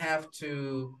don't have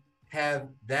to have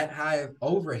that high of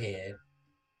overhead,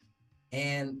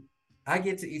 and I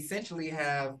get to essentially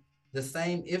have the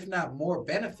same, if not more,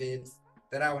 benefits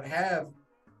that I would have,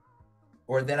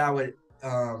 or that I would,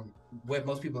 what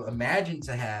most people imagine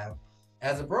to have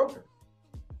as a broker.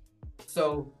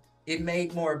 So it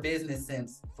made more business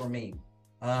sense for me.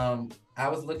 I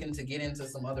was looking to get into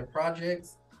some other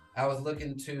projects. I was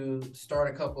looking to start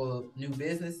a couple of new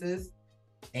businesses.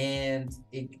 and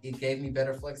it gave me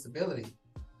better flexibility.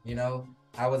 You know,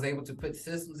 I was able to put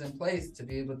systems in place to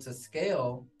be able to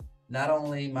scale not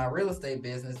only my real estate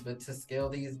business, but to scale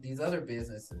these other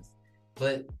businesses.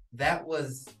 But that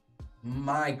was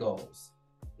my goals,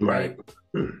 Right.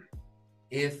 right?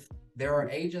 If there are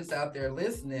agents out there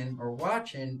listening or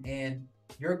watching, and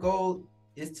your goal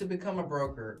is to become a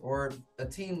broker or a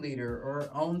team leader or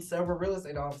own several real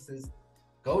estate offices,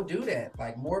 go do that.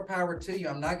 Like, more power to you.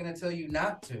 I'm not going to tell you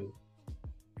not to,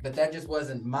 but that just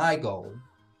wasn't my goal.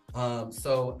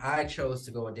 So I chose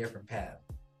to go a different path.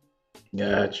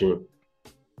 Got you.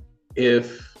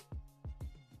 If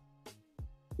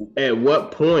At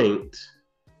what point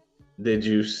did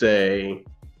you say,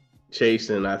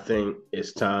 Chasen, I think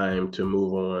it's time to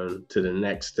move on to the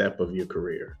next step of your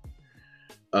career?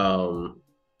 Um,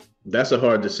 that's a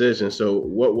hard decision. So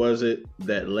what was it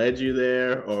that led you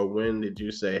there, or when did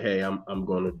you say, hey, I'm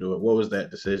going to do it? What was that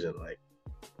decision like?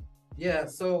 Yeah,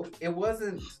 so it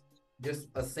wasn't just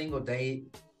a single day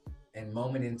and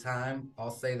moment in time.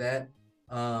 I'll say that.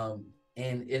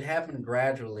 And it happened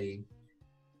gradually.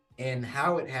 And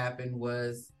how it happened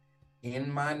was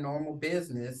in my normal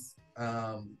business,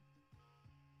 in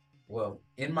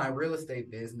my real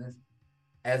estate business,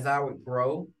 as I would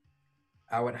grow,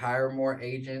 I would hire more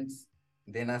agents.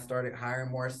 Then I started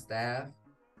hiring more staff.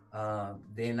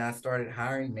 Then I started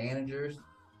hiring managers.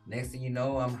 Next thing you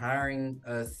know, I'm hiring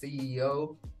a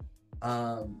CEO.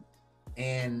 Um,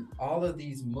 and all of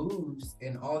these moves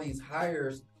and all these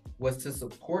hires was to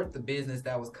support the business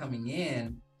that was coming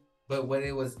in. But what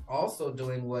it was also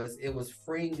doing was it was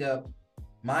freeing up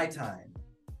my time.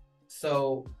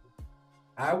 So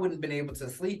I wouldn't have been able to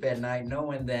sleep at night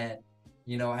knowing that,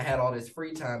 I had all this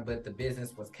free time, but the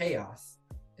business was chaos.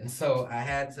 And so I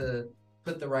had to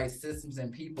put the right systems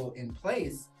and people in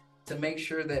place to make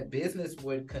sure that business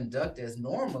would conduct as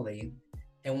normally.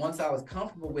 And once I was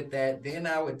comfortable with that, then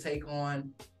I would take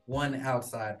on one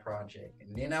outside project,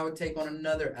 and then I would take on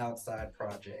another outside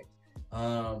project.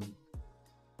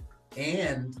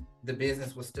 And the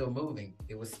business was still moving.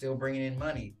 It was still bringing in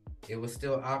money. It was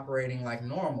still operating like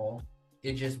normal.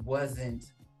 It just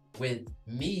wasn't with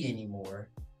me anymore.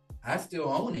 I still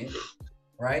own it,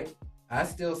 right? I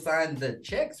still sign the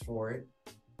checks for it,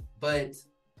 but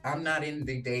I'm not in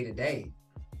the day to day.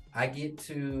 I get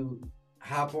to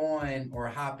hop on or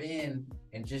hop in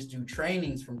and just do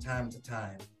trainings from time to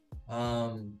time.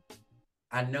 Um,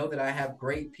 I know that I have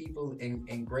great people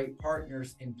and great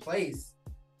partners in place,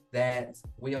 that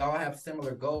we all have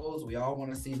similar goals. We all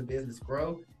want to see the business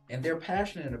grow, and they're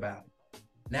passionate about it.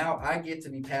 Now I get to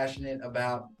be passionate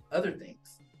about other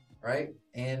things, right?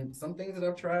 And some things that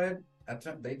I've tried,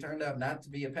 they turned out not to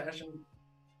be a passion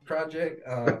project.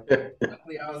 I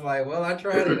was like, well, I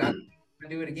tried it. I'm gonna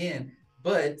do it again.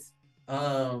 But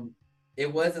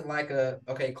it wasn't like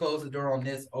okay, close the door on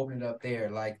this, open it up there.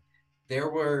 Like, there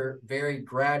were very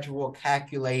gradual,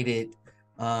 calculated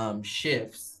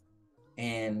shifts,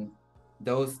 and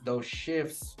those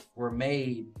shifts were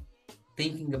made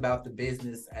thinking about the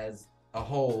business as a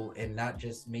whole, and not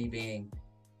just me being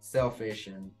selfish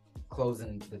and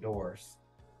closing the doors.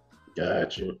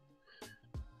 Got you.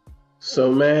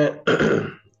 So, man,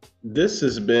 this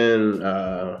has been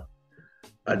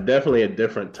definitely a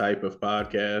different type of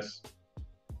podcast.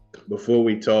 Before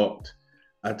we talked,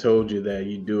 I told you that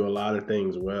you do a lot of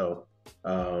things well.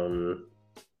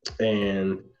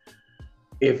 And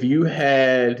if you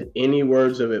had any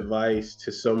words of advice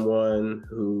to someone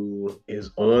who is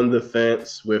on the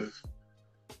fence with,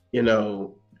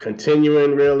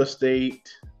 continuing real estate,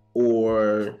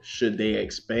 or should they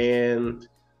expand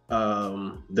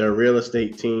their real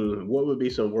estate team, what would be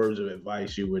some words of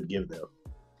advice you would give them?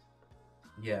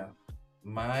 Yeah.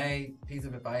 My piece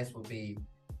of advice would be,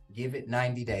 give it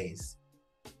 90 days.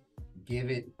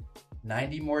 Give it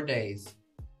 90 more days.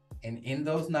 And in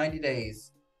those 90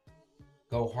 days,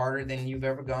 go harder than you've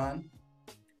ever gone.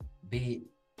 Be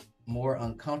more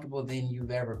uncomfortable than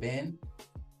you've ever been.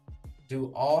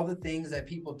 Do all the things that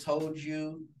people told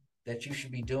you that you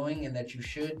should be doing and that you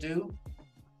should do.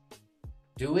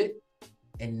 Do it,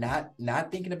 and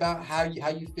not thinking about how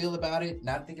you feel about it,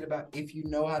 not thinking about if you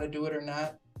know how to do it or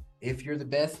not, if you're the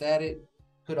best at it.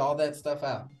 Put all that stuff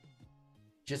out.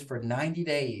 Just for 90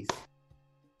 days,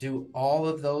 do all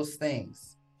of those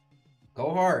things.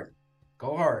 Go hard.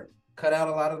 Go hard. Cut out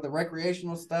a lot of the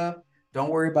recreational stuff. Don't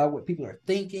worry about what people are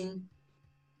thinking.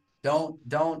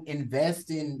 Don't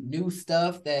invest in new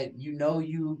stuff that you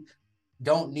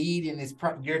don't need,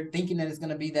 and you're thinking that it's going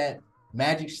to be that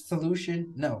magic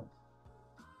solution. No.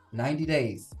 90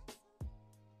 days.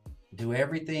 Do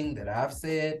everything that I've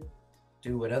said.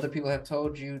 Do what other people have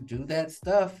told you. Do that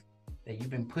stuff, that you've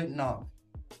been putting off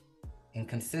and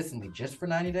consistently just for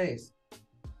 90 days,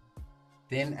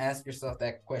 then ask yourself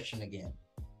that question again.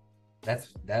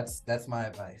 That's my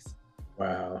advice.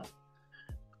 Wow.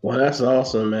 Well, that's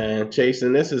awesome, man.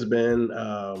 Chasten, this has been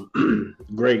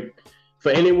great.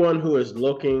 For anyone who is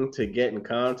looking to get in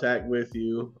contact with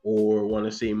you or want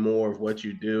to see more of what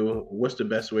you do, what's the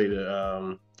best way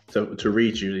to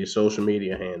reach you? These social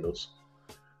media handles.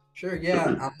 Sure,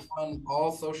 yeah, I'm on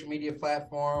all social media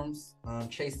platforms,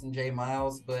 Chasten J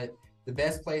Miles, but the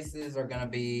best places are going to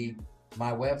be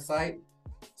my website.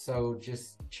 So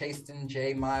just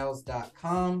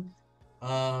chastenjmiles.com.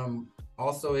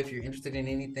 Also, if you're interested in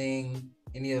anything,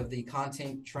 any of the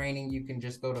content training, you can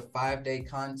just go to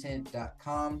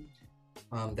 5daycontent.com.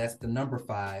 That's the number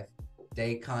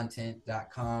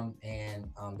 5daycontent.com, and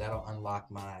that'll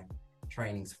unlock my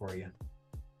trainings for you.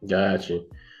 Gotcha.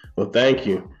 Well, thank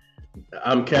you.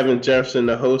 I'm Kevin Jefferson,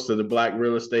 the host of the Black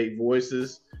Real Estate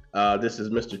Voices. This is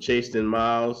Mr. Chasten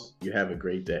Miles. You have a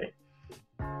great day.